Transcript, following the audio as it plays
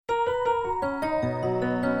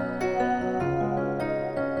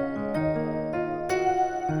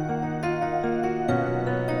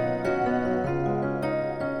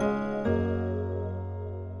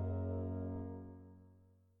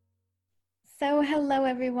So hello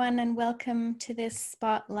everyone and welcome to this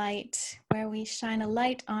spotlight where we shine a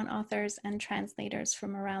light on authors and translators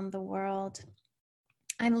from around the world.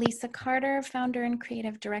 I'm Lisa Carter, founder and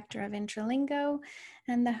creative director of Intralingo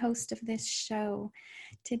and the host of this show.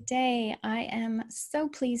 Today I am so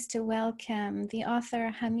pleased to welcome the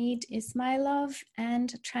author Hamid Ismailov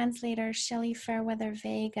and translator Shelley Fairweather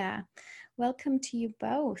Vega. Welcome to you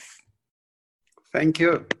both. Thank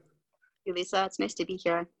you. Thank you, Lisa. It's nice to be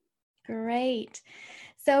here. Great.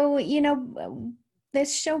 So,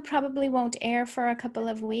 this show probably won't air for a couple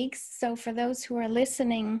of weeks. So for those who are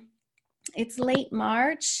listening, it's late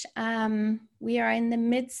March. We are in the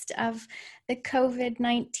midst of the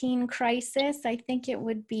COVID-19 crisis. I think it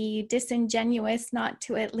would be disingenuous not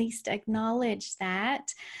to at least acknowledge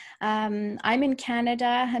that. I'm in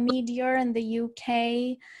Canada. Hamid, you're in the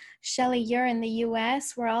UK. Shelley, you're in the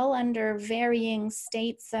US. We're all under varying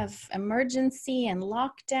states of emergency and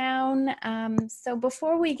lockdown. So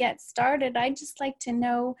before we get started, I'd just like to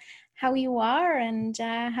know how you are and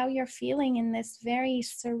how you're feeling in this very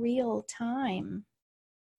surreal time.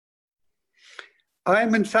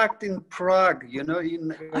 I'm in fact in Prague, in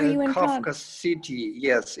Kafka Prague? City.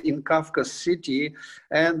 Yes, in Kafka City.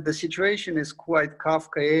 And the situation is quite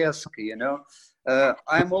Kafkaesque,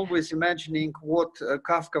 I'm always imagining what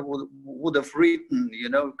Kafka would have written,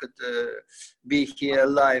 could be here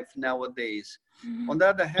alive nowadays. Mm-hmm. On the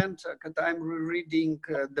other hand, I'm rereading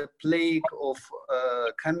The Plague of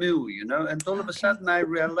Camus, and all of a sudden I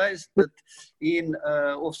realized that in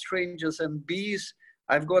Of Strangers and Bees,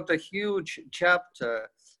 I've got a huge chapter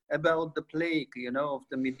about the plague, of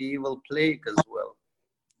the medieval plague as well.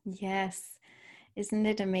 Yes. Isn't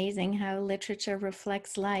it amazing how literature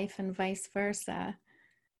reflects life and vice versa?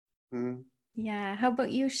 Mm. Yeah. How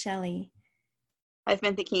about you, Shelley? I've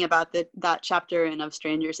been thinking about that chapter in Of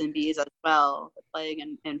Strangers and Bees as well, the plague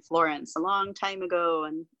in Florence a long time ago,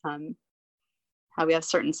 and how we have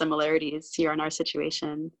certain similarities here in our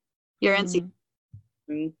situation. Here in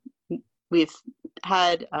we've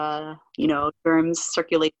had, germs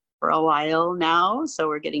circulate for a while now, so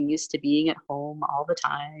we're getting used to being at home all the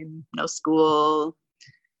time, no school.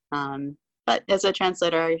 But as a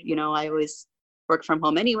translator, I always work from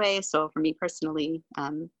home anyway, so for me personally,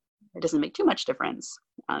 it doesn't make too much difference,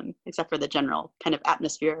 except for the general kind of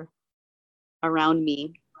atmosphere around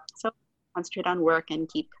me. So concentrate on work and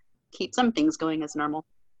keep some things going as normal.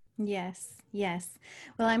 Yes.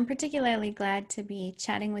 Well, I'm particularly glad to be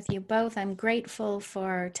chatting with you both. I'm grateful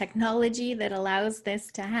for technology that allows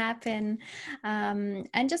this to happen,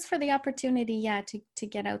 and just for the opportunity, to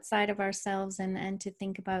get outside of ourselves and to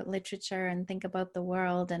think about literature and think about the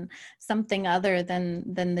world and something other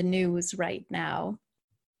than the news right now.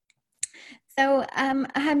 So,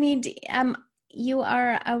 Hamid, you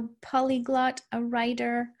are a polyglot, a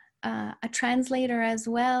writer, a translator as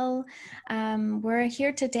well. We're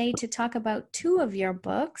here today to talk about two of your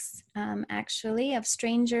books, actually, Of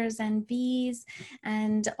Strangers and Bees,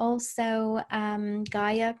 and also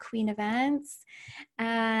Gaia, Queen of Ants,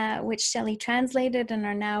 which Shelley translated and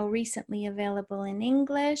are now recently available in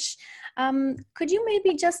English. Could you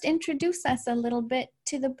maybe just introduce us a little bit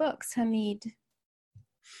to the books, Hamid?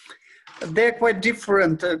 They're quite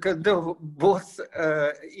different, both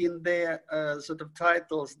in their sort of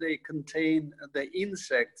titles, they contain the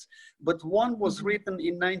insects, but one was written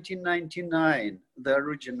in 1999, the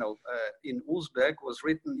original in Uzbek was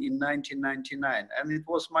written in 1999, and it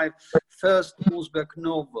was my first Uzbek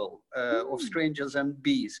novel, Of Strangers and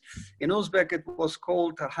Bees. In Uzbek it was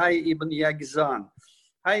called Hay Ibn Yagzan.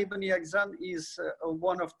 Hay Ibn Yagzan is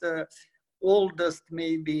one of the oldest,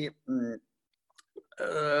 maybe,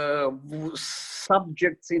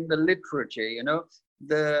 subjects in the literature,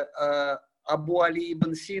 the Abu Ali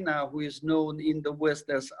ibn Sina, who is known in the West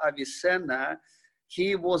as Avicenna,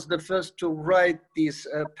 he was the first to write this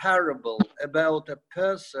parable about a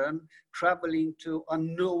person traveling to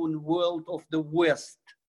unknown world of the West.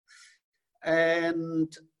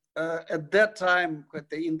 And at that time,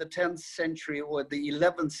 in the 10th century or the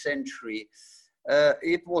 11th century,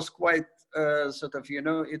 it was quite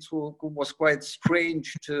it was quite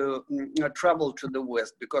strange to travel to the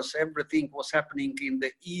West because everything was happening in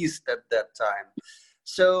the East at that time.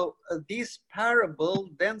 So this parable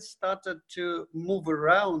then started to move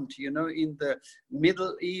around, in the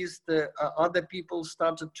Middle East. Other people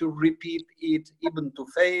started to repeat it, Ibn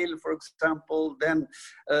Tufail, for example. Then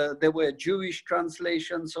there were Jewish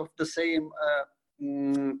translations of the same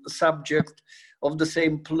subject, of the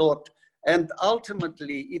same plot. And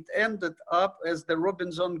ultimately, it ended up as the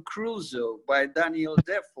Robinson Crusoe by Daniel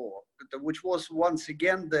Defoe, which was once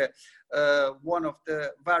again the one of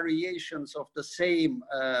the variations of the same,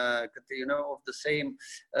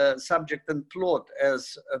 subject and plot,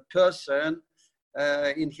 as a person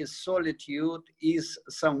in his solitude is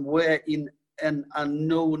somewhere in an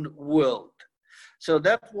unknown world. So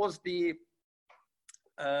that was the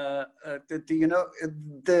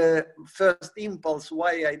first impulse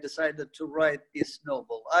why I decided to write this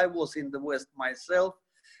novel. I was in the West myself.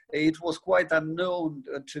 It was quite unknown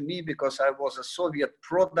to me because I was a Soviet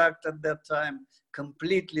product at that time,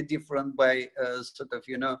 completely different by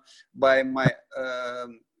by my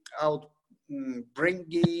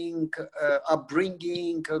upbringing,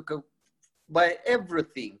 by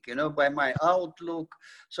everything, by my outlook.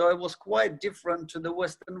 So I was quite different to the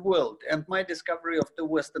Western world. And my discovery of the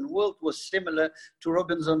Western world was similar to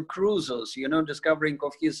Robinson Crusoe's, discovering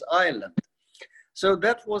of his island. So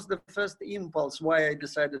that was the first impulse why I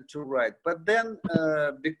decided to write. But then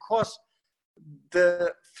because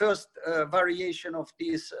the first variation of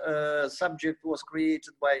this subject was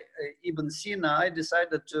created by Ibn Sina, I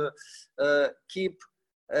decided to keep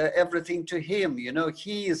everything to him.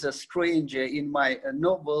 He is a stranger in my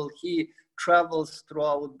novel. He travels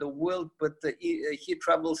throughout the world, but he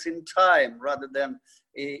travels in time rather than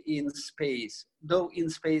in space, though in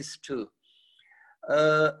space too.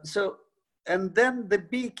 And then the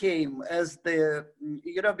bee came as the,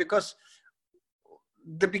 because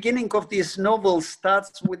the beginning of this novel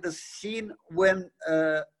starts with the scene when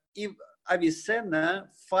Avicenna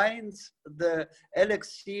finds the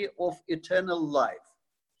elixir of eternal life.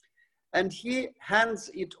 And he hands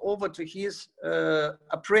it over to his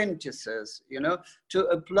apprentices, to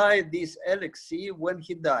apply this elixir when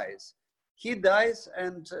he dies. He dies,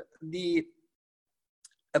 and the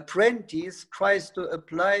apprentice tries to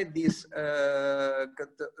apply this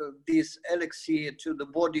elixir to the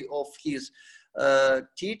body of his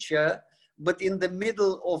teacher, but in the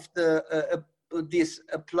middle of this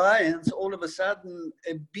appliance, all of a sudden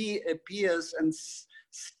a bee appears and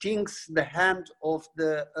stings the hand of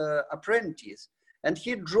the apprentice, and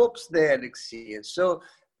he drops the elixir.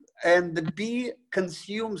 And the bee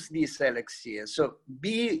consumes this elixir. So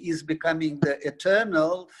bee is becoming the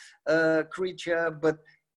eternal creature, but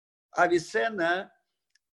Avicenna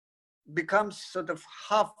becomes sort of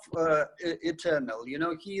half eternal.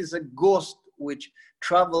 He is a ghost which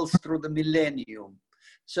travels through the millennium.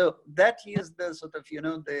 So that is the sort of,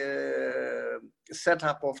 the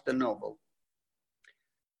setup of the novel.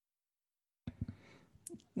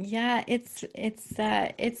 Yeah, it's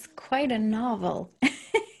quite a novel.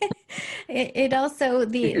 It also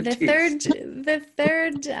the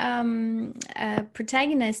third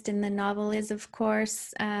protagonist in the novel is, of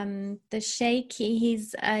course, the Sheikh.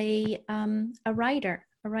 He's a writer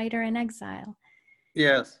in exile.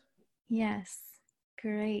 Yes. Yes,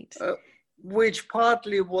 great. Which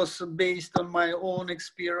partly was based on my own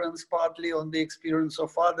experience, partly on the experience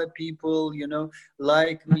of other people,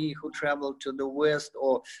 like me, who traveled to the West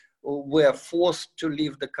or were forced to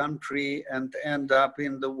leave the country and end up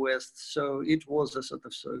in the West. So it was a sort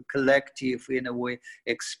of collective, in a way,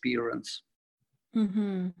 experience.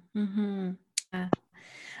 Mm-hmm. Mm-hmm.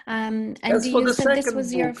 And you said this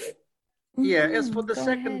was your... Yeah, as for the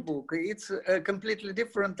second book, it's completely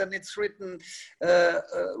different, and it's written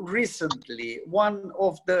recently. One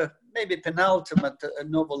of the maybe penultimate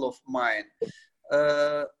novel of mine.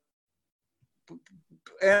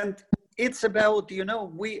 And it's about,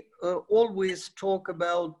 we always talk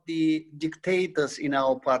about the dictators in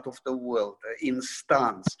our part of the world, in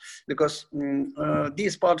stans, because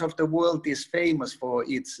this part of the world is famous for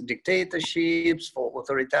its dictatorships, for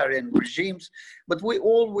authoritarian regimes, but we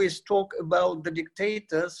always talk about the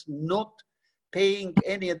dictators not paying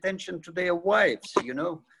any attention to their wives,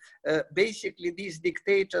 basically these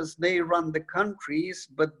dictators, they run the countries,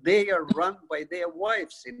 but they are run by their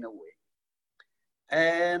wives in a way.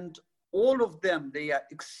 And all of them, they are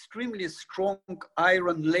extremely strong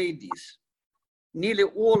iron ladies, nearly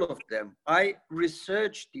all of them. I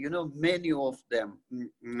researched, many of them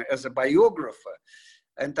as a biographer,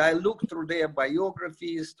 and I looked through their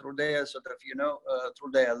biographies, through their sort of,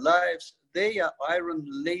 through their lives. They are iron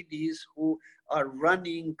ladies who are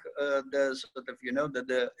running the sort of,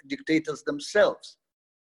 the dictators themselves,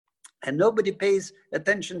 and nobody pays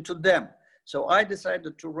attention to them. So I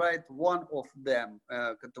decided to write one of them,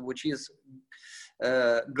 which is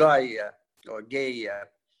Gaia or Gaia.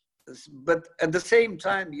 But at the same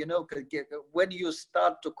time, when you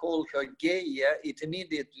start to call her Gaia, it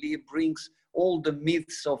immediately brings all the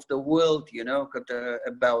myths of the world, you know,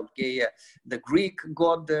 about Gaia, the Greek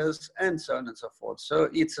goddess, and so on and so forth. So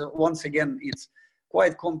it's once again, it's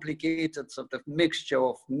quite complicated sort of mixture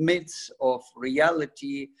of myths, of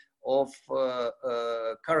reality, of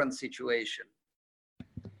current situation.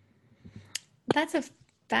 That's a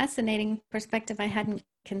fascinating perspective I hadn't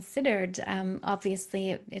considered.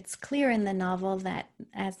 Obviously, it's clear in the novel that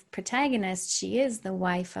as protagonist, she is the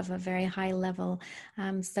wife of a very high-level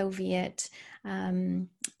Soviet,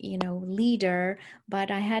 leader. But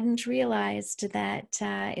I hadn't realized that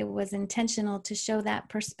it was intentional to show that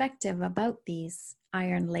perspective about these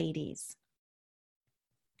Iron Ladies.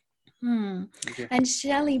 Okay. And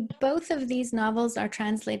Shelley, both of these novels are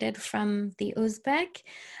translated from the Uzbek.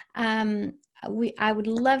 I would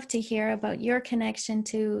love to hear about your connection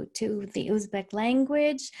to the Uzbek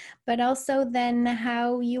language, but also then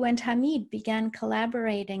how you and Hamid began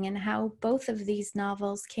collaborating and how both of these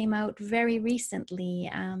novels came out very recently,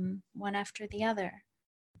 one after the other.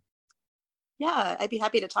 Yeah, I'd be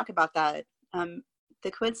happy to talk about that.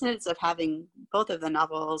 The coincidence of having both of the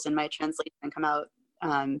novels and my translation come out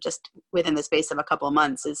just within the space of a couple of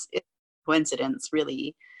months is a coincidence,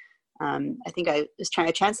 really. I think I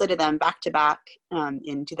translated them back to back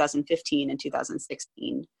in 2015 and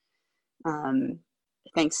 2016,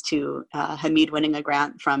 thanks to Hamid winning a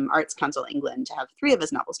grant from Arts Council England to have 3 of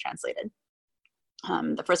his novels translated.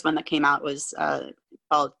 The first one that came out was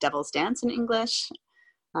called Devil's Dance in English,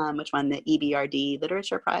 which won the EBRD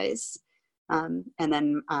Literature Prize. And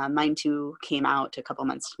then mine too came out a couple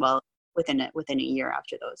months, within a year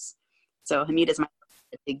after those. So Hamid is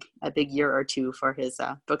a big year or two for his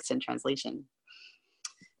books and translation.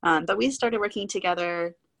 But we started working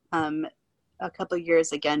together a couple of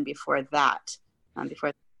years again before that, before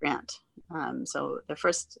the grant. So the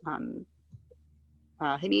first,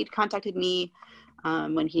 Hamid contacted me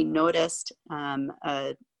when he noticed an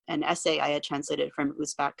essay I had translated from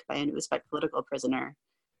Uzbek by an Uzbek political prisoner.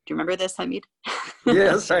 Do you remember this, Hamid?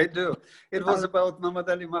 Yes, I do. It was about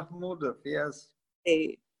Mamad-Ali Mahmudov, yes.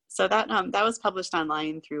 So that was published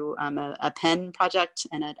online through a PEN project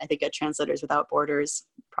and I think a Translators Without Borders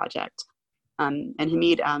project. And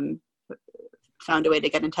Hamid found a way to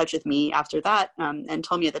get in touch with me after that and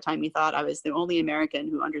told me at the time he thought I was the only American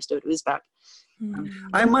who understood Uzbek.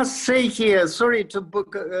 I must say here, sorry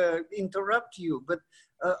to interrupt you, but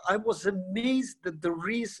I was amazed that there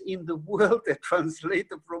is in the world a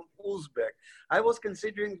translator from Uzbek. I was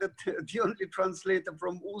considering that the only translator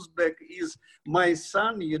from Uzbek is my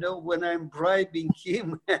son, you know, when I'm bribing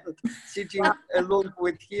him and sitting along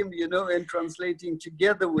with him, you know, and translating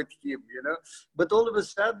together with him, you know. But all of a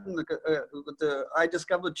sudden, I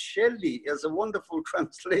discovered Shelley as a wonderful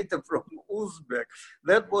translator from Uzbek.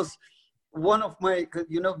 That was one of my,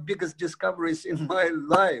 you know, biggest discoveries in my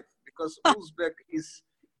life, because Uzbek is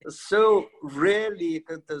so rarely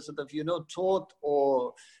sort of, you know, taught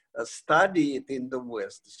or studied in the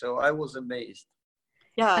West. So I was amazed.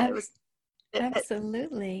 Yeah, it was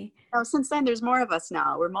absolutely. Since then, there's more of us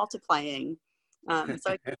now. We're multiplying.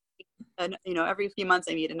 So you know, every few months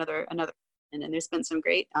I meet another, and there's been some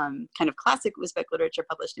great kind of classic Uzbek literature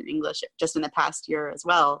published in English just in the past year as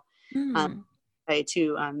well, by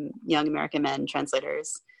 2 young American men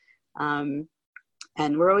translators.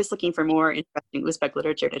 And we're always looking for more interesting Uzbek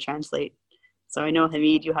literature to translate. So I know,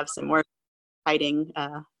 Hamid, you have some more hiding,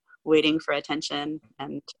 waiting for attention,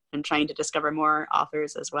 and trying to discover more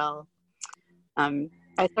authors as well. I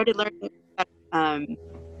started learning, I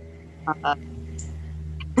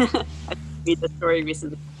read the story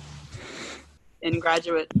recently. In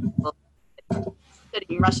graduate school,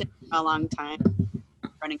 studying Russian for a long time,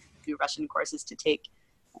 running through Russian courses to take,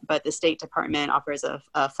 but the State Department offers a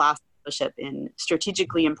FLAS fellowship in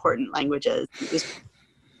strategically important languages.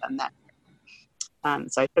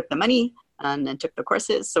 So I took the money and then took the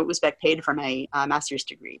courses. So Uzbek paid for my master's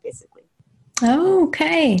degree, basically. Oh,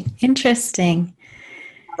 okay. Interesting.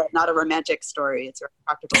 Not a romantic story. It's a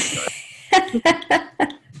practical story.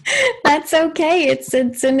 That's okay. It's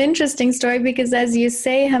an interesting story because, as you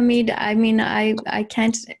say, Hamid, I mean, I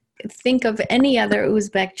can't think of any other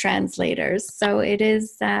Uzbek translators. So it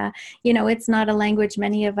is, you know, it's not a language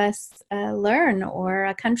many of us learn, or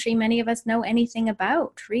a country many of us know anything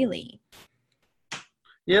about, really.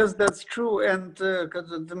 Yes, that's true. And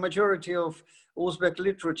the majority of Uzbek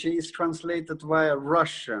literature is translated via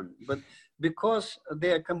Russian. But because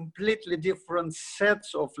they are completely different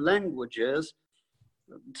sets of languages,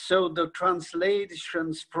 so the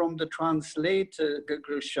translations from the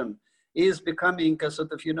translation is becoming a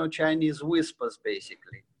sort of, you know, Chinese whispers,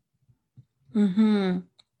 basically. Mm-hmm.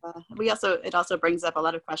 It also brings up a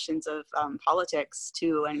lot of questions of politics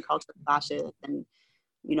too, and cultural clashes, and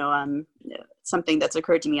something that's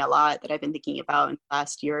occurred to me a lot that I've been thinking about in the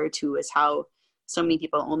last year or two is how so many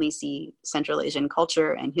people only see Central Asian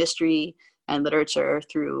culture and history and literature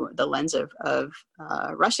through the lens of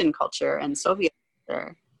Russian culture and Soviet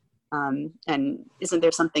culture. And isn't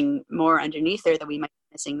there something more underneath there that we might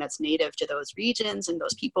be missing that's native to those regions and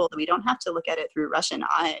those people, that we don't have to look at it through Russian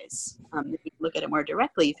eyes? We can look at it more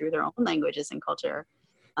directly through their own languages and culture.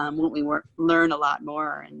 Won't we learn a lot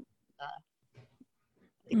more and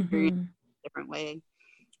experience in a different way?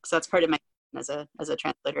 So that's part of my as a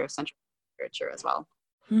translator of Central literature as well.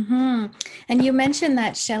 Mm-hmm. And you mentioned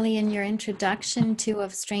that, Shelley, in your introduction to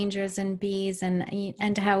Of Strangers and Bees,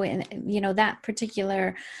 and how that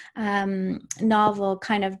particular novel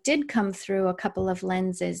kind of did come through a couple of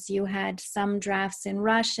lenses. You had some drafts in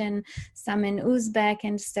Russian, some in Uzbek,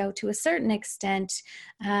 and so to a certain extent,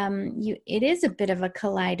 it is a bit of a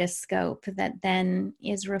kaleidoscope that then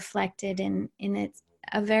is reflected in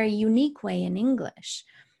a very unique way in English,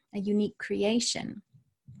 a unique creation.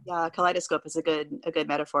 Yeah, kaleidoscope is a good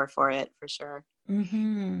metaphor for it, for sure.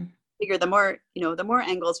 Mm-hmm. I figure the more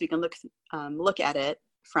angles we can look at it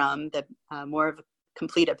from, the more of a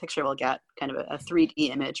complete a picture we'll get, kind of a 3D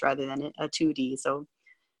image rather than a 2D. So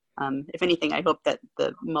if anything, I hope that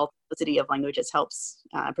the multiplicity of languages helps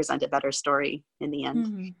present a better story in the end.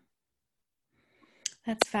 Mm-hmm.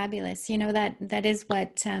 That's fabulous. That is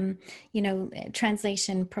what,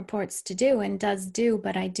 translation purports to do and does do,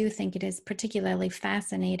 but I do think it is particularly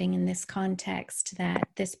fascinating in this context that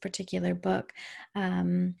this particular book,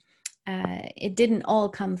 it didn't all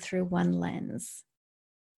come through one lens.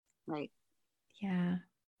 Right. Yeah.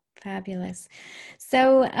 Fabulous.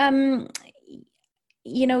 So,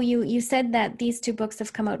 you said that these two books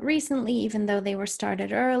have come out recently, even though they were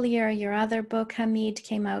started earlier. Your other book, Hamid,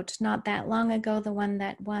 came out not that long ago, the one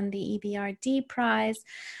that won the EBRD prize.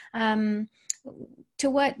 To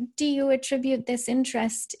what do you attribute this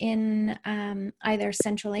interest in either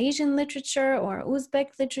Central Asian literature or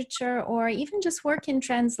Uzbek literature, or even just work in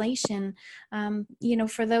translation?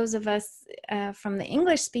 For those of us from the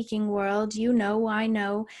English-speaking world, I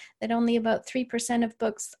know that only about 3% of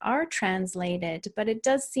books are translated, but it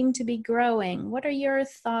does seem to be growing. What are your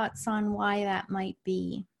thoughts on why that might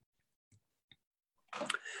be?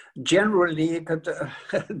 Generally,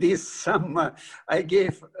 this summer, I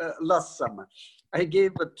gave last summer, I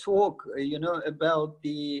gave a talk, about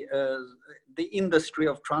the industry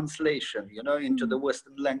of translation, into the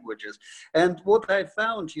Western languages. And what I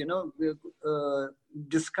found,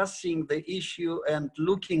 discussing the issue and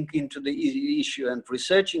looking into the issue and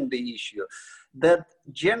researching the issue, that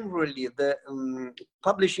generally the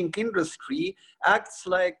publishing industry acts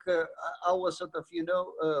like our sort of,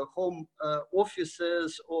 home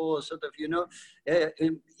offices or sort of,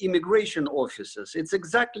 immigration offices. It's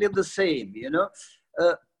exactly the same,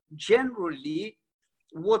 generally,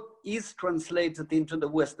 what is translated into the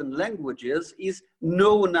Western languages is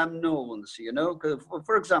known unknowns,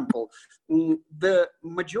 For example, the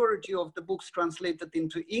majority of the books translated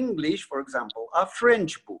into English, for example, are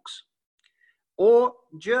French books or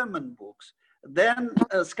German books, then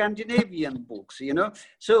Scandinavian books,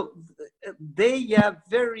 So they are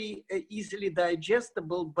very easily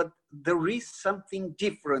digestible, but there is something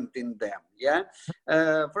different in them, yeah?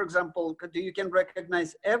 For example, you can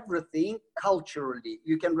recognize everything culturally,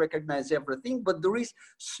 you can recognize everything, but there is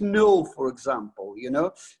snow, for example,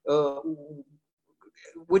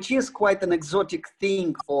 which is quite an exotic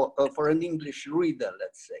thing for an English reader,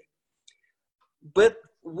 let's say. But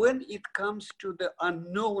when it comes to the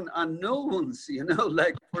unknown unknowns,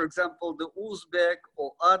 like, for example, the Uzbek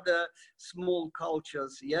or other small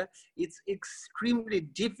cultures, yeah, it's extremely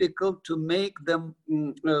difficult to make them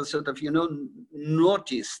sort of,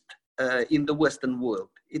 noticed in the Western world.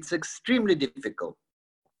 It's extremely difficult.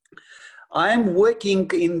 I'm working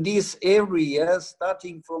in this area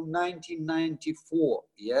starting from 1994,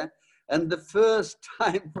 yeah? And the first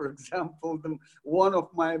time, for example, one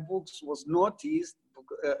of my books was noticed,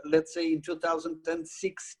 let's say in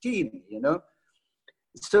 2016,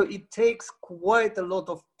 So it takes quite a lot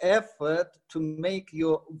of effort to make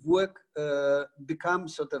your work become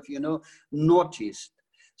sort of, noticed.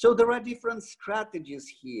 So there are different strategies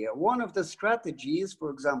here. One of the strategies, for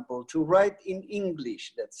example, to write in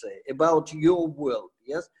English, let's say, about your world,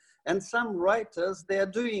 yes? And some writers, they are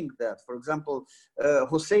doing that. For example,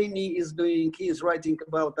 Hosseini he is writing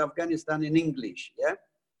about Afghanistan in English, yeah?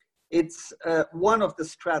 It's one of the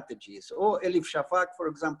strategies. Or Elif Shafak, for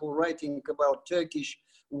example, writing about Turkish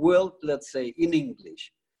world, let's say, in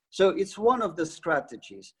English. So it's one of the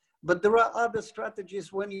strategies. But there are other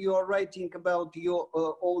strategies when you are writing about your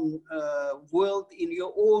own world in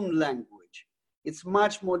your own language. It's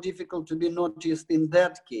much more difficult to be noticed in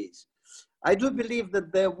that case. I do believe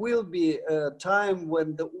that there will be a time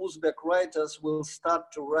when the Uzbek writers will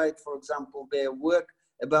start to write, for example, their work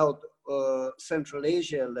about Central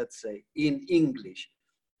Asia, let's say, in English.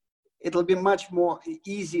 It'll be much more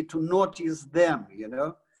easy to notice them, you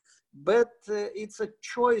know. But it's a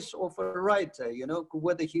choice of a writer, you know,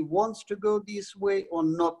 whether he wants to go this way or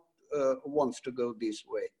not wants to go this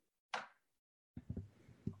way.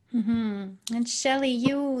 Mm-hmm. And Shelley,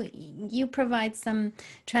 you provide some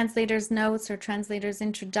translator's notes or translator's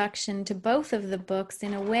introduction to both of the books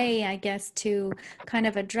in a way, I guess, to kind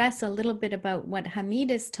of address a little bit about what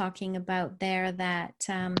Hamid is talking about there, that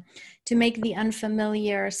to make the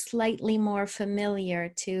unfamiliar slightly more familiar,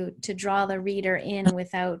 to draw the reader in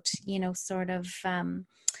without, you know, sort of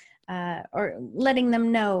or letting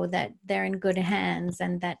them know that they're in good hands.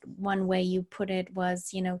 And that one way you put it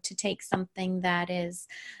was, you know, to take something that is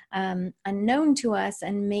unknown to us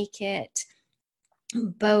and make it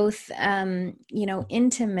both, you know,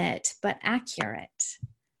 intimate but accurate.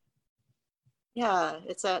 Yeah,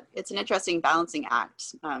 it's an interesting balancing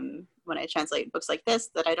act when I translate books like this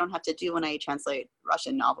that I don't have to do when I translate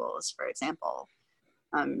Russian novels, for example.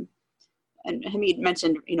 And Hamid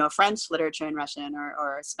mentioned, you know, French literature in Russian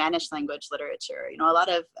or Spanish language literature. You know, a lot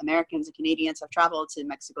of Americans and Canadians have traveled to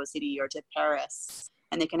Mexico City or to Paris,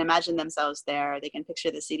 and they can imagine themselves there. They can picture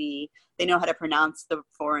the city. They know how to pronounce the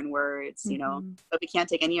foreign words, you know, but we can't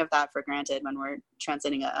take any of that for granted when we're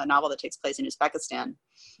translating a novel that takes place in Uzbekistan.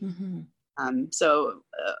 So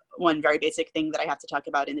one very basic thing that I have to talk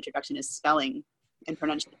about in the introduction is spelling and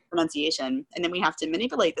pronunciation. And then we have to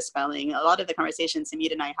manipulate the spelling. A lot of the conversations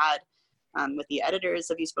Hamid and I had with the editors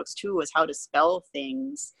of these books too was how to spell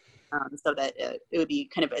things so that it would be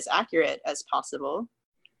kind of as accurate as possible,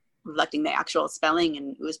 reflecting the actual spelling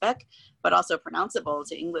in Uzbek, but also pronounceable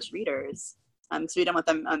to English readers. So we don't want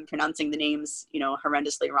them pronouncing the names, you know,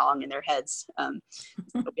 horrendously wrong in their heads. So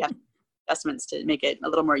we have adjustments to make it a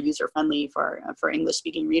little more user-friendly for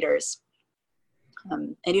English-speaking readers.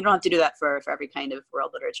 And you don't have to do that for every kind of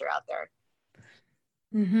world literature out there.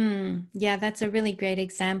 Yeah, that's a really great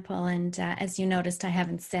example. And as you noticed, I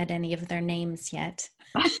haven't said any of their names yet.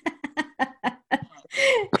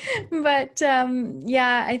 But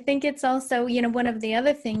yeah, I think it's also, you know, one of the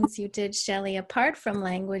other things you did, Shelley, apart from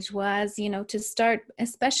language was, you know, to start,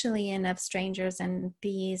 especially in Of Strangers and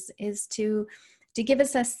Bees, is to give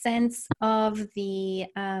us a sense of the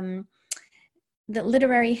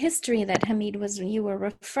literary history that Hamid you were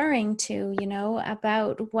referring to, you know,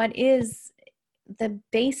 about what is the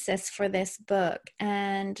basis for this book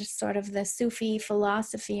and sort of the Sufi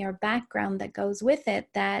philosophy or background that goes with it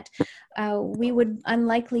that we would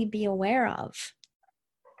unlikely be aware of.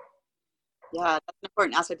 Yeah, that's an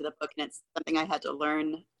important aspect of the book, and it's something I had to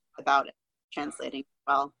learn about translating as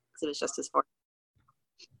well, because it was just as important.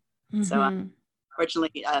 So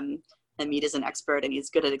fortunately, Hamid is an expert and he's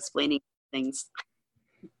good at explaining things.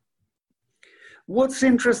 What's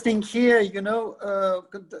interesting here, you know,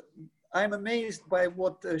 I'm amazed by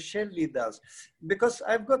what Shelley does, because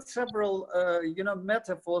I've got several, you know,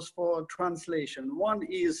 metaphors for translation. One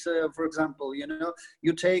is, for example, you know,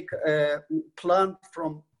 you take a plant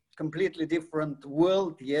from completely different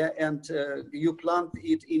world, yeah, and you plant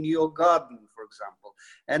it in your garden, for example,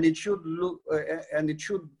 and it should look,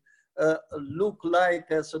 look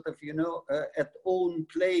like a sort of, you know, at own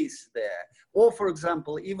place there. Or, for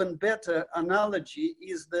example, even better analogy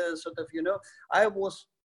is the sort of, you know, I was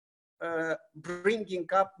bringing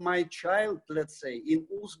up my child, let's say, in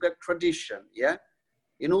Uzbek tradition, yeah?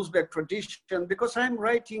 In Uzbek tradition, because I'm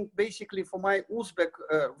writing basically for my Uzbek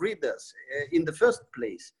readers in the first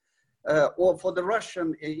place, or for the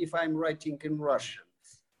Russian, if I'm writing in Russian.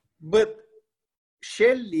 But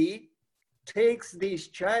Shelley takes this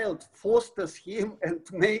child, fosters him, and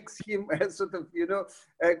makes him a sort of, you know,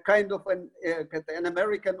 a kind of an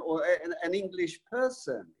American or an English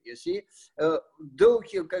person, you see. Though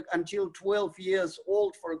he, until 12 years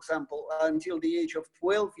old, for example, until the age of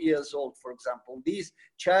 12 years old, for example, this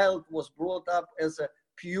child was brought up as a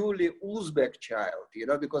purely Uzbek child, you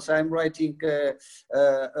know, because I'm writing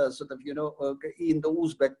sort of, you know, in the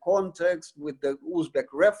Uzbek context, with the Uzbek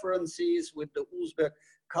references, with the Uzbek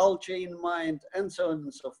culture in mind, and so on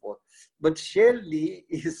and so forth. But Shelley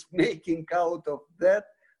is making out of that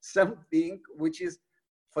something which is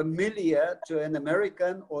familiar to an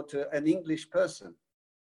American or to an English person.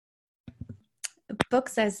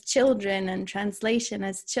 Books as children and translation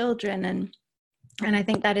as children, and And I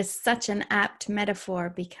think that is such an apt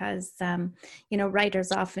metaphor because, you know,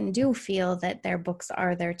 writers often do feel that their books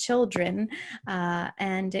are their children,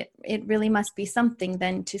 and it really must be something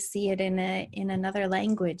then to see it in another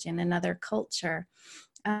language, in another culture.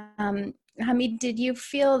 Hamid, did you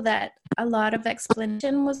feel that a lot of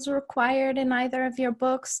explanation was required in either of your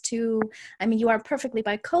books I mean, you are perfectly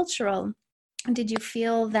bicultural. Did you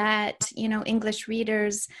feel that, you know, English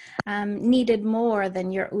readers needed more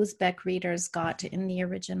than your Uzbek readers got in the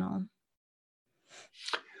original?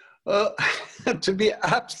 To be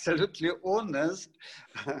absolutely honest,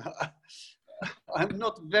 I'm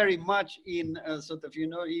not very much in sort of, you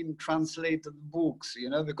know, in translated books, you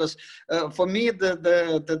know, because for me,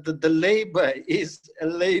 the labor is a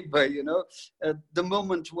labor, you know, the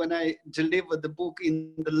moment when I deliver the book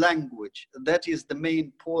in the language, that is the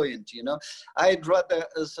main point, you know. I'd rather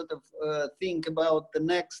sort of think about the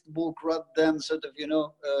next book rather than sort of, you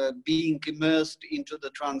know, being immersed into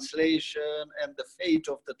the translation and the fate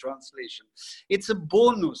of the translation. It's a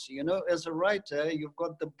bonus, you know, as a writer, you've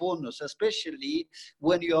got the bonus, especially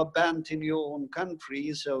when you are banned in your own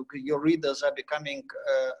country, so your readers are becoming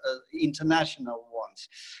international ones.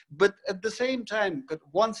 But at the same time,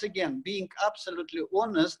 once again, being absolutely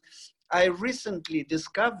honest, I recently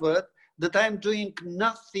discovered that I'm doing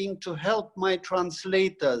nothing to help my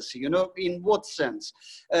translators, you know, in what sense?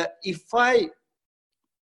 If I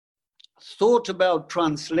thought about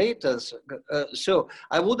translators, so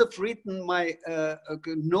I would have written my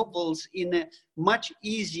novels in a much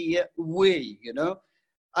easier way, you know.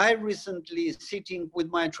 I recently sitting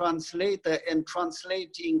with my translator and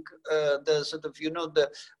translating the sort of, you know,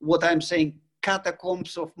 the what I'm saying,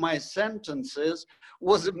 catacombs of my sentences,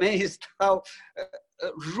 was amazed how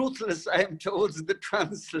ruthless I am towards the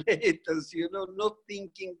translators, you know, not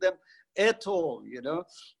thinking them at all, you know,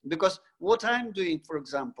 because what I'm doing, for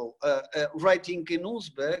example, writing in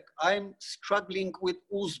Uzbek, I'm struggling with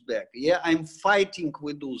Uzbek, yeah, I'm fighting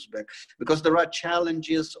with Uzbek, because there are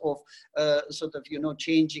challenges of sort of, you know,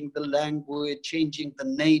 changing the language, changing the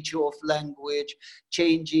nature of language,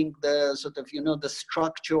 changing the sort of, you know, the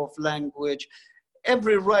structure of language.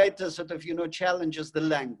 Every writer sort of, you know, challenges the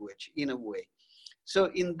language in a way.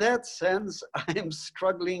 So in that sense, I am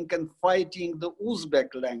struggling and fighting the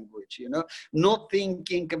Uzbek language, you know, not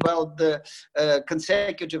thinking about the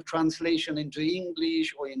consecutive translation into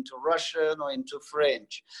English or into Russian or into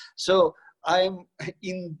French. So I'm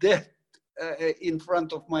in that in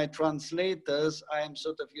front of my translators, I am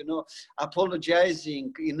sort of, you know,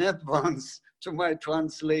 apologizing in advance to my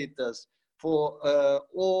translators for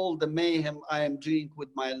all the mayhem I am doing with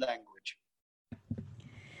my language.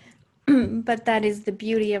 But that is the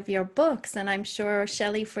beauty of your books. And I'm sure,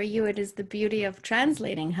 Shelley, for you, it is the beauty of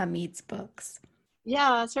translating Hamid's books.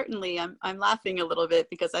 Yeah, certainly. I'm laughing a little bit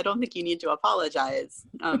because I don't think you need to apologize.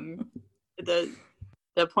 The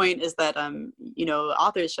point is that you know,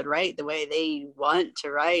 authors should write the way they want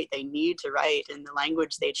to write. They need to write in the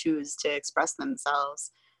language they choose to express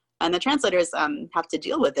themselves, and the translators have to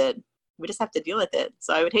deal with it. We just have to deal with it.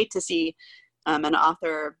 So I would hate to see an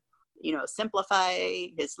author, you know, simplify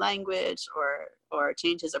his language or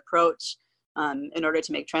change his approach in order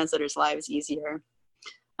to make translators' lives easier.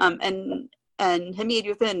 And Hamid,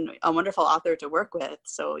 you've been a wonderful author to work with.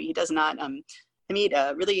 So he does not, Hamid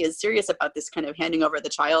really is serious about this kind of handing over the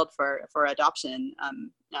child for adoption.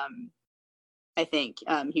 I think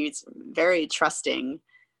he's very trusting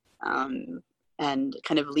and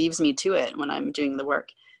kind of leaves me to it when I'm doing the work.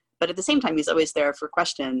 But at the same time, he's always there for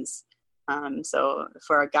questions. So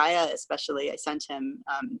for Gaia especially, I sent him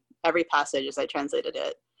every passage as I translated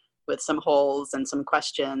it with some holes and some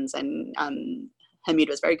questions, and Hamid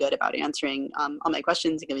was very good about answering all my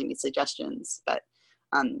questions and giving me suggestions, but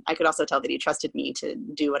I could also tell that he trusted me to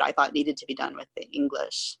do what I thought needed to be done with the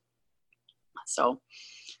English. So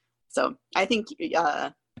I think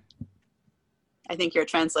your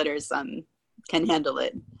translators can handle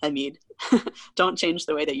it, Hamid. Don't change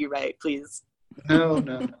the way that you write, please. No,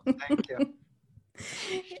 thank you.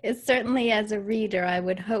 It's certainly, as a reader, I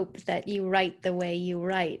would hope that you write the way you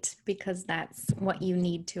write, because that's what you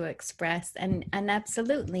need to express. And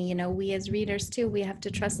absolutely, you know, we as readers too, we have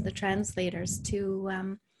to trust the translators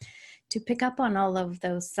to pick up on all of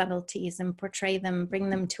those subtleties and portray them,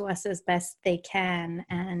 bring them to us as best they can.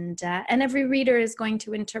 And every reader is going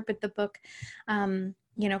to interpret the book,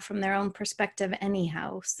 you know, from their own perspective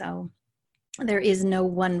anyhow. So there is no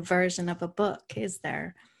one version of a book, is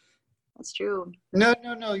there? That's true. No,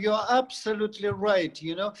 you're absolutely right,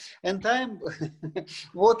 and I'm,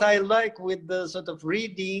 what I like with the sort of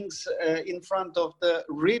readings in front of the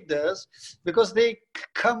readers, because they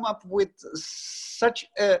come up with such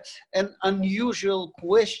an unusual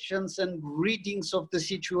questions and readings of the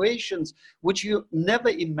situations, which you never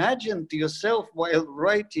imagined yourself while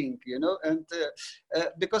writing, and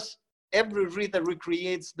because every reader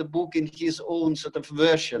recreates the book in his own sort of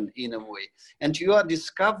version in a way, and you are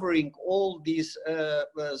discovering all these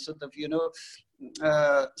sort of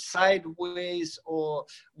sideways, or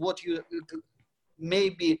what you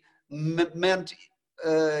maybe meant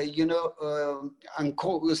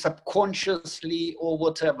subconsciously or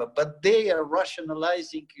whatever, but they are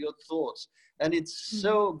rationalizing your thoughts, and it's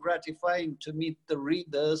so gratifying to meet the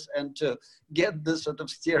readers and to get the sort of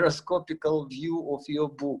stereoscopical view of your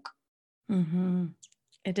book. Mm-hmm.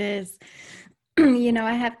 It is.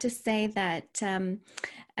 I have to say that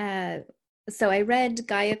so I read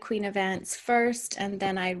Gaia, Queen of Ants first, and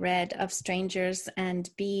then I read Of Strangers and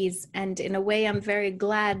Bees. And in a way, I'm very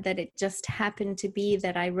glad that it just happened to be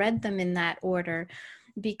that I read them in that order,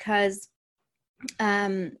 because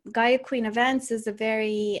Gaia, Queen of Ants is a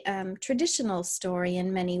very traditional story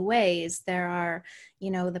in many ways. There are,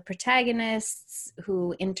 the protagonists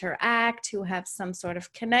who interact, who have some sort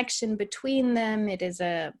of connection between them. It is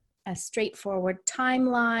a straightforward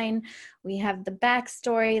timeline. We have the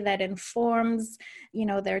backstory that informs,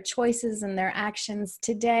 their choices and their actions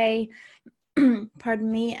today.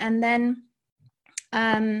 Pardon me. And then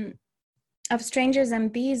Of Strangers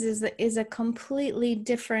and Bees is a completely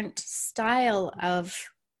different style of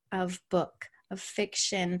book, of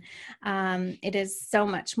fiction. It is so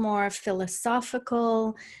much more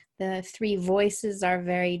philosophical. The three voices are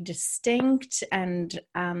very distinct and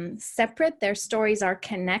separate. Their stories are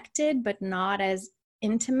connected, but not as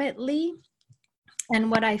intimately.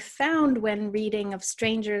 And what I found when reading Of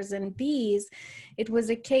Strangers and Bees, it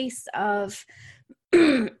was a case of,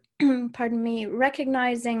 pardon me,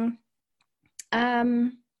 recognizing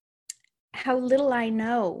how little I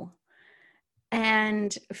know,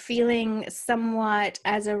 and feeling somewhat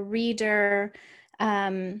as a reader,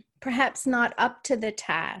 perhaps not up to the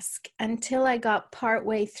task, until I got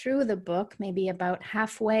partway through the book, maybe about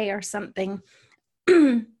halfway or something.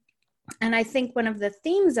 And I think one of the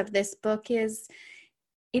themes of this book is,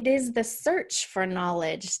 it is the search for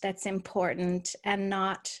knowledge that's important and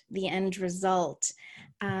not the end result.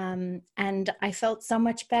 And I felt so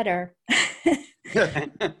much better.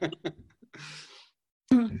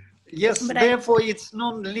 Yes, but therefore it's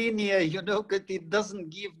non-linear, that it doesn't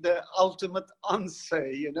give the ultimate answer,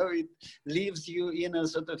 it leaves you in a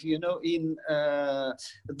sort of, in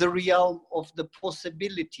the realm of the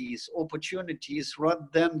possibilities, opportunities, rather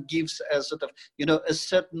than gives a sort of, a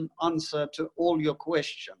certain answer to all your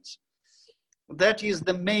questions. That is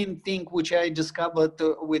the main thing which I discovered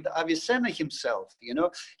with Avicenna himself.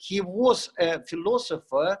 He was a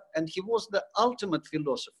philosopher, and he was the ultimate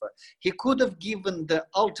philosopher. He could have given the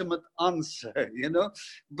ultimate answer,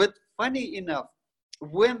 but funny enough,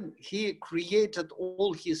 when he created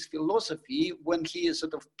all his philosophy, when he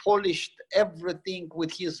sort of polished everything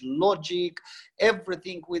with his logic,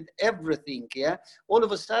 everything with everything, all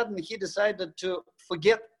of a sudden he decided to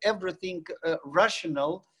forget everything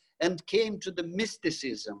rational and came to the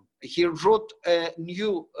mysticism. He wrote a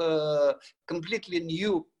new, completely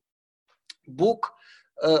new book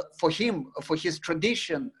for him, for his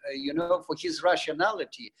tradition, for his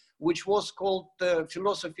rationality, which was called the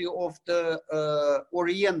Philosophy of the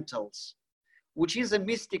Orientals, which is a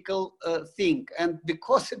mystical thing. And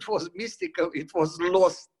because it was mystical, it was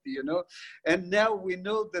lost, And now we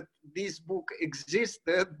know that this book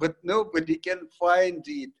existed, but nobody can find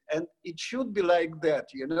it. And it should be like that,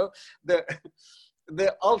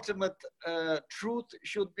 The ultimate truth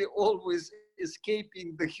should be always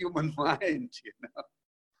escaping the human mind,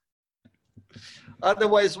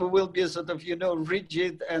 Otherwise, we will be sort of,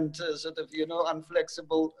 rigid and sort of,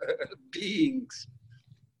 unflexible beings.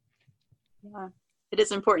 Yeah, it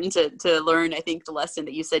is important to learn, I think, the lesson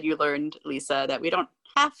that you said you learned, Lisa, that we don't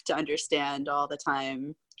have to understand all the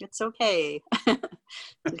time. It's okay to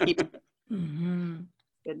keep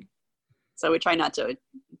good. So we try not to,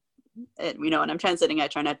 when I'm translating, I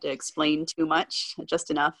try not to explain too much, just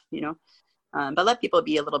enough, but let people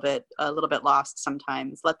be a little bit lost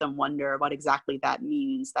sometimes. Let them wonder what exactly that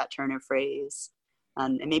means, that turn of phrase.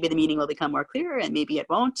 And maybe the meaning will become more clear, and maybe it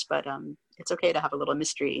won't, but it's okay to have a little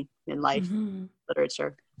mystery in life,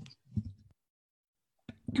 literature.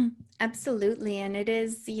 Absolutely. And it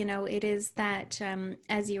is, it is that,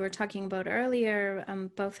 as you were talking about earlier,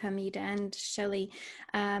 both Hamid and Shelley,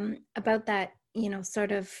 about that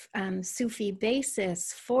sort of Sufi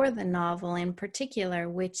basis for the novel in particular,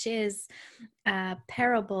 which is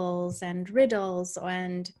parables and riddles,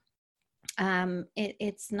 and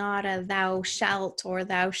it's not a thou shalt or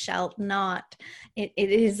thou shalt not. It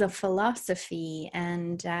is a philosophy,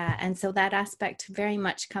 and so that aspect very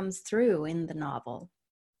much comes through in the novel.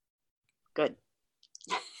 Good.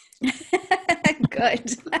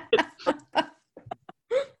 Good.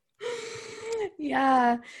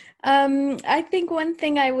 Yeah. I think one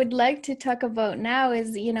thing I would like to talk about now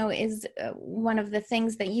is, one of the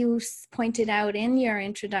things that you pointed out in your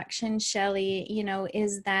introduction, Shelley,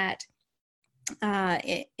 is that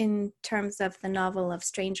in terms of the novel of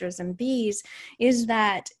Strangers and Bees, is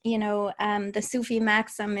that, the Sufi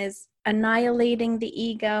maxim is annihilating the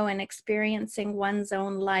ego and experiencing one's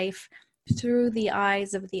own life through the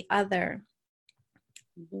eyes of the other.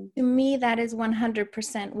 Mm-hmm. To me, that is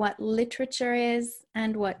 100% what literature is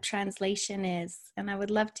and what translation is. And I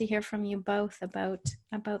would love to hear from you both about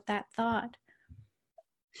that thought.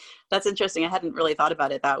 That's interesting. I hadn't really thought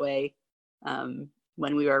about it that way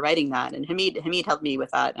when we were writing that. And Hamid helped me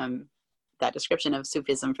with that description of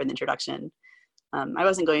Sufism for the introduction. I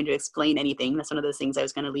wasn't going to explain anything. That's one of those things I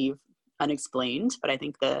was going to leave unexplained. But I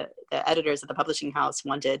think the editors at the publishing house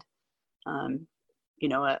wanted a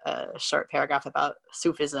short paragraph about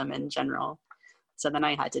Sufism in general. So then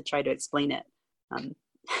I had to try to explain it,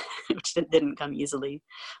 which didn't come easily.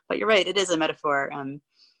 But you're right, it is a metaphor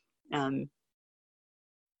in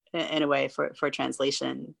a way for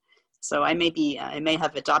translation. So I may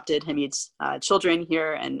have adopted Hamid's children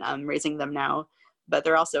here and I'm raising them now, but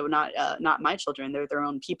they're also not my children. They're their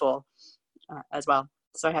own people as well.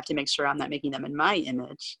 So I have to make sure I'm not making them in my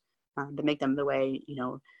image, to make them the way,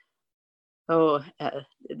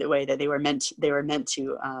 the way that they were meant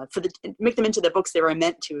to, make them into the books they were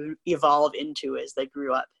meant to evolve into as they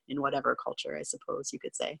grew up in whatever culture, I suppose you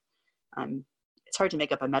could say. It's hard to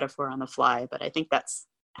make up a metaphor on the fly, but I think that's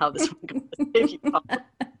how this one goes.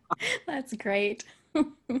 That's great.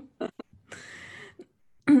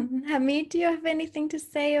 Hamid, do you have anything to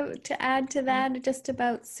say, to add to that, just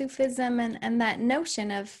about Sufism and that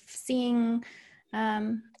notion of seeing,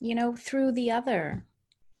 through the other?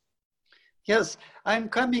 Yes, I'm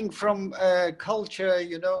coming from a culture,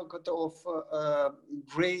 of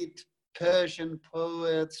great Persian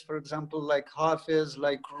poets, for example, like Hafiz,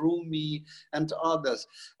 like Rumi, and others.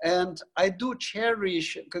 And I do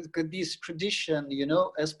cherish this tradition,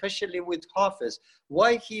 especially with Hafiz.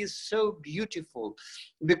 Why he is so beautiful?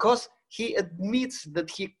 Because he admits that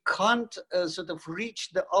he can't sort of reach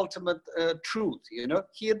the ultimate truth,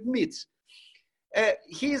 he admits.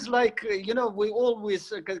 He's like, we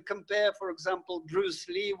always compare, for example, Bruce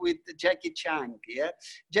Lee with Jackie Chan. Yeah,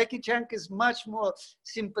 Jackie Chan is much more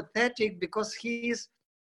sympathetic because he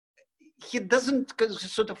doesn't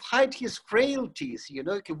sort of hide his frailties,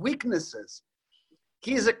 weaknesses.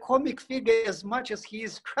 He is a comic figure as much as he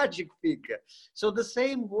is a tragic figure. So the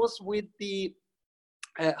same was with the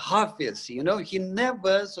Hafiz. He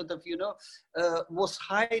never sort of, was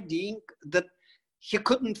hiding that. He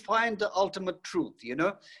couldn't find the ultimate truth,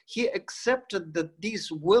 He accepted that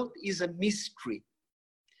this world is a mystery.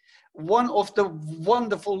 One of the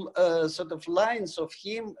wonderful sort of lines of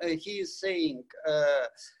him, he is saying,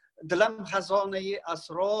 دلم خزانه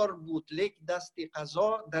اسرار بود لک دستی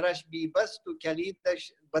قضا درش بی‌بست و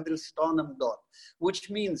کلیدش بدلستانم داد,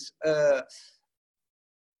 which means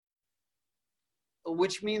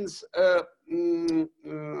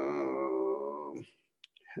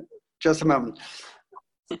just a moment.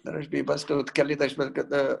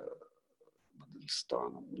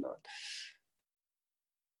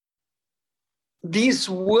 This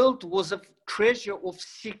world was a treasure of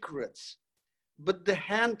secrets, but the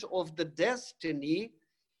hand of the destiny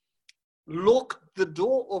locked the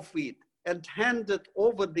door of it and handed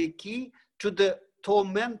over the key to the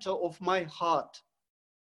tormentor of my heart.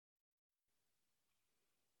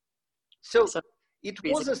 So it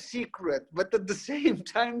was a secret, but at the same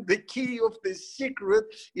time, the key of the secret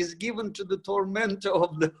is given to the tormentor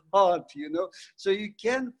of the heart, So you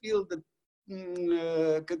can feel the,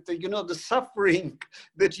 the suffering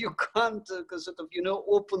that you can't sort of,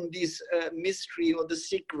 open this mystery or the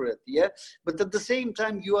secret, yeah? But at the same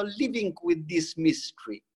time, you are living with this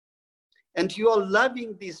mystery. And you are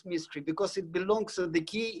loving this mystery because it belongs, the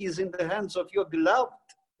key is in the hands of your beloved.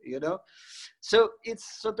 So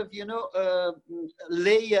it's sort of,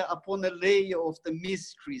 layer upon a layer of the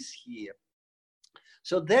mysteries here.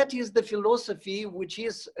 So that is the philosophy which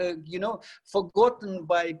is, forgotten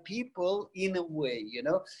by people in a way,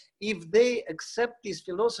 If they accept this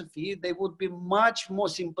philosophy, they would be much more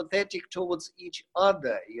sympathetic towards each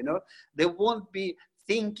other, They won't be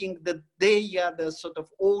thinking that they are the sort of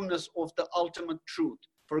owners of the ultimate truth.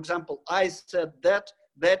 For example, I said that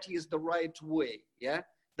is the right way, yeah?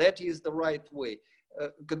 That is the right way.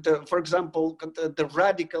 For example, the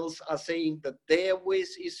radicals are saying that their way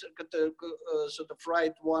is sort of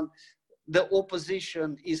right one. The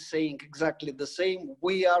opposition is saying exactly the same.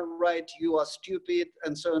 We are right, you are stupid,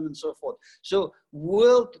 and so on and so forth. So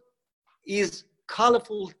world is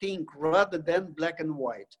colorful thing rather than black and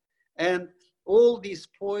white. And all this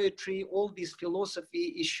poetry, all this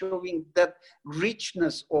philosophy is showing that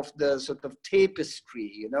richness of the sort of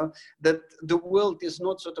tapestry, that the world is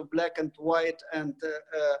not sort of black and white and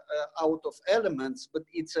out of elements, but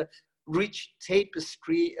it's a rich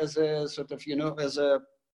tapestry as a sort of, as a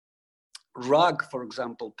rug, for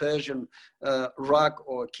example, Persian rug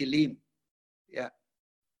or kilim. Yeah.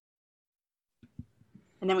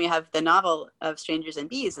 And then we have the novel of Strangers and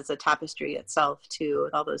Bees. It's a tapestry itself too,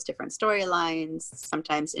 with all those different storylines,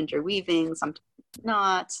 sometimes interweaving, sometimes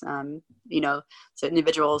not, so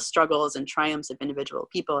individual struggles and triumphs of individual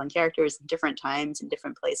people and characters in different times and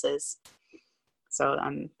different places. So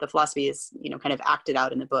the philosophy is, kind of acted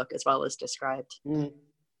out in the book as well as described.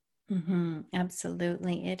 Mm-hmm.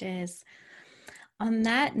 Absolutely, it is. On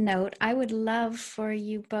that note, I would love for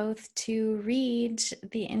you both to read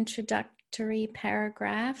the introductory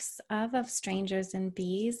paragraphs of Strangers and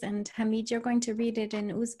Bees. And Hamid, you're going to read it in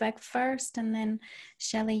Uzbek first, and then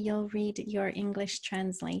Shelley, you'll read your English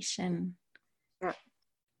translation. Yeah.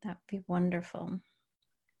 That'd be wonderful.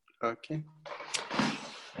 Okay.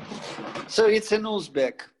 So it's in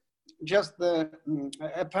Uzbek. Just a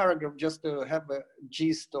paragraph, just to have a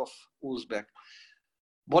gist of Uzbek.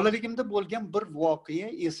 Bolaligimda bo'lgan bir voqea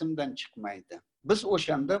esimdan chiqmaydi. Biz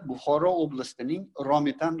o'shanda Buxoro oblastining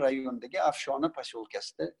Romitan rayonidagi Afshona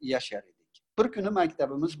posyolkasida yashar edik. Bir kuni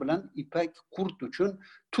maktabimiz bilan ipak qurt uchun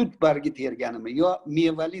tut bargi terganimi yo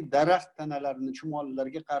mevali daraxt tanalarini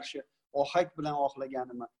chumollarga qarshi ohak bilan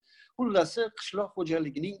oqlaganimi. Xullasi qishloq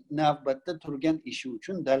xo'jaligining navbatda turgan ishi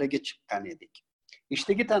uchun dalaga chiqqan edik.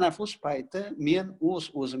 Ishdagi tanaffus payti men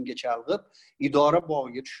o'zimga chalg'ib idora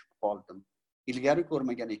bog'iga tushib qoldim. Ilgari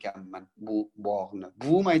ko'rmagan ekanman bu bog'ni.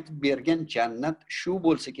 Buvim aytib bergan jannat shu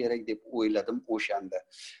bo'lsa kerak deb o'yladim o'shanda.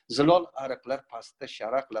 Zilol ariqlar pastda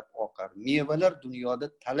sharaqlab oqar. Mevalar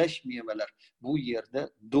dunyoda talash mevalar bu yerda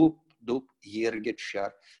do'p yerga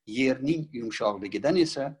tushar. Yerning yumshoqligidan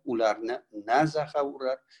esa ularni na zaxa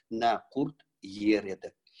urar, na qurt yer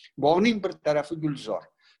edi. Bog'ning bir tarafi gulzor.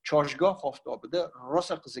 Choshgoh oftobida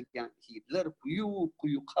rosa qizigan hidlar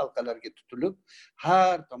quyuq halqalarga tutilib,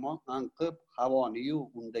 har tomon anqib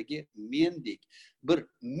havoniyu undagi mendek bir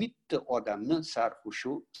mitti odamni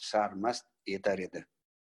sarxushu sarmast etar edi.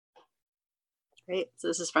 Great. So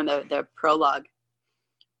this is from the prologue.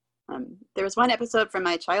 There was one episode from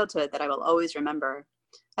my childhood that I will always remember.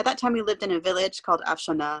 At that time, we lived in a village called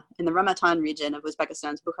Afshona in the Ramatan region of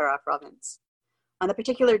Uzbekistan's Bukhara province. On a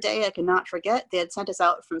particular day I cannot forget, they had sent us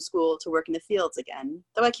out from school to work in the fields again,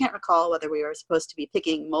 though I can't recall whether we were supposed to be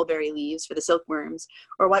picking mulberry leaves for the silkworms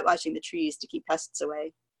or whitewashing the trees to keep pests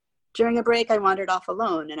away. During a break, I wandered off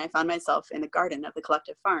alone, and I found myself in the garden of the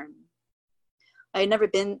collective farm. I had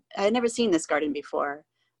never seen this garden before,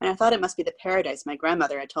 and I thought it must be the paradise my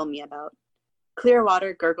grandmother had told me about. Clear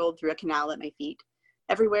water gurgled through a canal at my feet.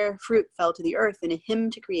 Everywhere, fruit fell to the earth in a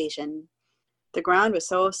hymn to creation. The ground was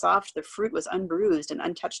so soft the fruit was unbruised and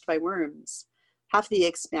untouched by worms. Half the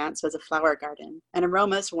expanse was a flower garden, and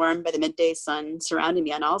aromas warmed by the midday sun surrounded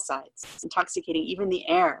me on all sides, intoxicating even the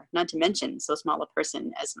air, not to mention so small a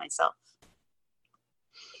person as myself.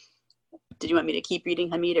 Did you want me to keep reading,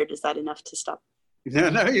 Hamid, or is that enough to stop?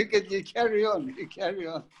 No, you carry on. You carry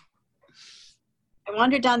on. I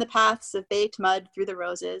wandered down the paths of baked mud through the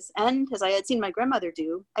roses, and, as I had seen my grandmother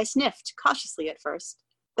do, I sniffed cautiously at first,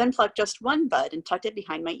 then plucked just one bud and tucked it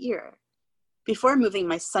behind my ear. Before moving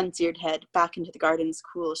my sun-seared head back into the garden's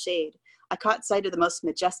cool shade, I caught sight of the most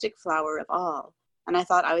majestic flower of all, and I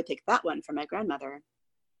thought I would take that one for my grandmother.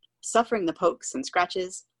 Suffering the pokes and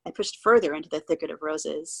scratches, I pushed further into the thicket of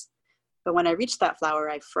roses. But when I reached that flower,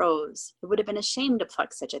 I froze. It would have been a shame to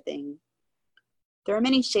pluck such a thing. There are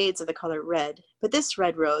many shades of the color red, but this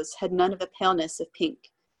red rose had none of the paleness of pink,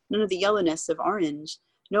 none of the yellowness of orange,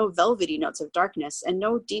 no velvety notes of darkness, and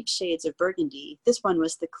no deep shades of burgundy. This one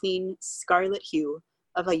was the clean scarlet hue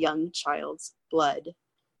of a young child's blood.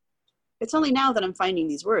 It's only now that I'm finding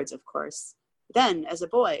these words, of course. Then, as a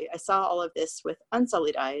boy, I saw all of this with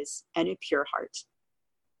unsullied eyes and a pure heart.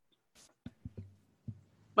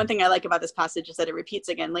 one thing I like about this passage is that it repeats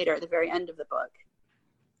again later at the very end of the book.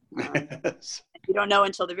 You don't know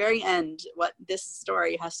until the very end what this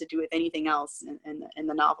story has to do with anything else in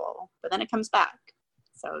the novel, but then it comes back.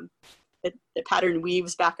 So the pattern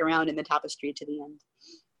weaves back around in the tapestry to the end.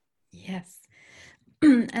 Yes.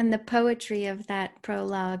 And the poetry of that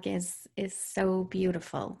prologue is so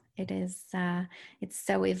beautiful. It is it's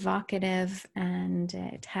so evocative, and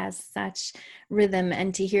it has such rhythm,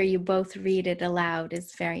 and to hear you both read it aloud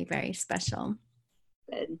is very, very special.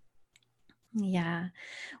 Good. Yeah.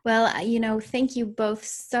 Well, thank you both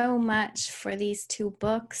so much for these two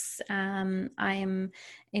books. I'm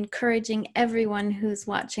encouraging everyone who's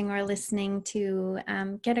watching or listening to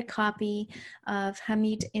get a copy of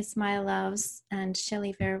Hamid Ismailov's and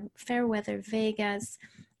Shelley Fairweather Vega's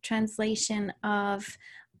translation of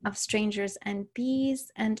Strangers and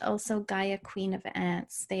Bees, and also Gaia, Queen of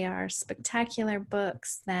Ants. They are spectacular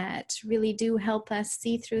books that really do help us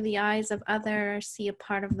see through the eyes of others, see a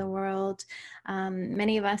part of the world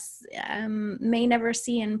many of us may never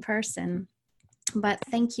see in person. But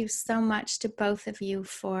thank you so much to both of you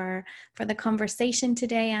for the conversation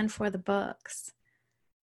today and for the books.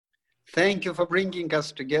 Thank you for bringing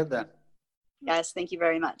us together. Yes, thank you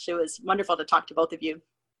very much. It was wonderful to talk to both of you.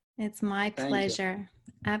 It's my pleasure.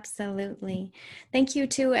 Absolutely. Thank you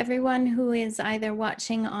to everyone who is either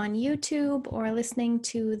watching on YouTube or listening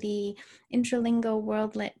to the Intralingo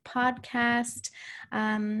World Lit podcast.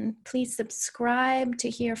 Please subscribe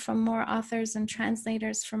to hear from more authors and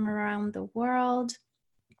translators from around the world.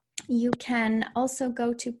 You can also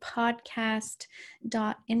go to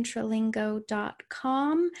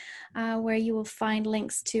podcast.intralingo.com where you will find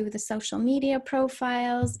links to the social media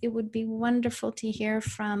profiles. It would be wonderful to hear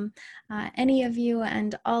from any of you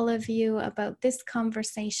and all of you about this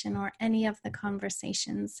conversation or any of the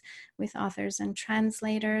conversations with authors and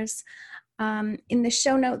translators. In the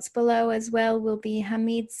show notes below as well will be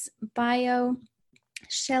Hamid's bio,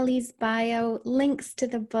 Shelley's bio, links to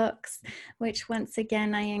the books, which once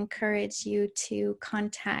again I encourage you to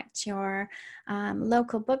contact your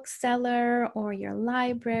local bookseller or your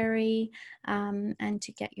library and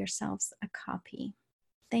to get yourselves a copy.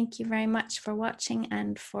 Thank you very much for watching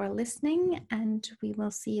and for listening, and we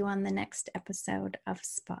will see you on the next episode of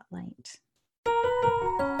Spotlight.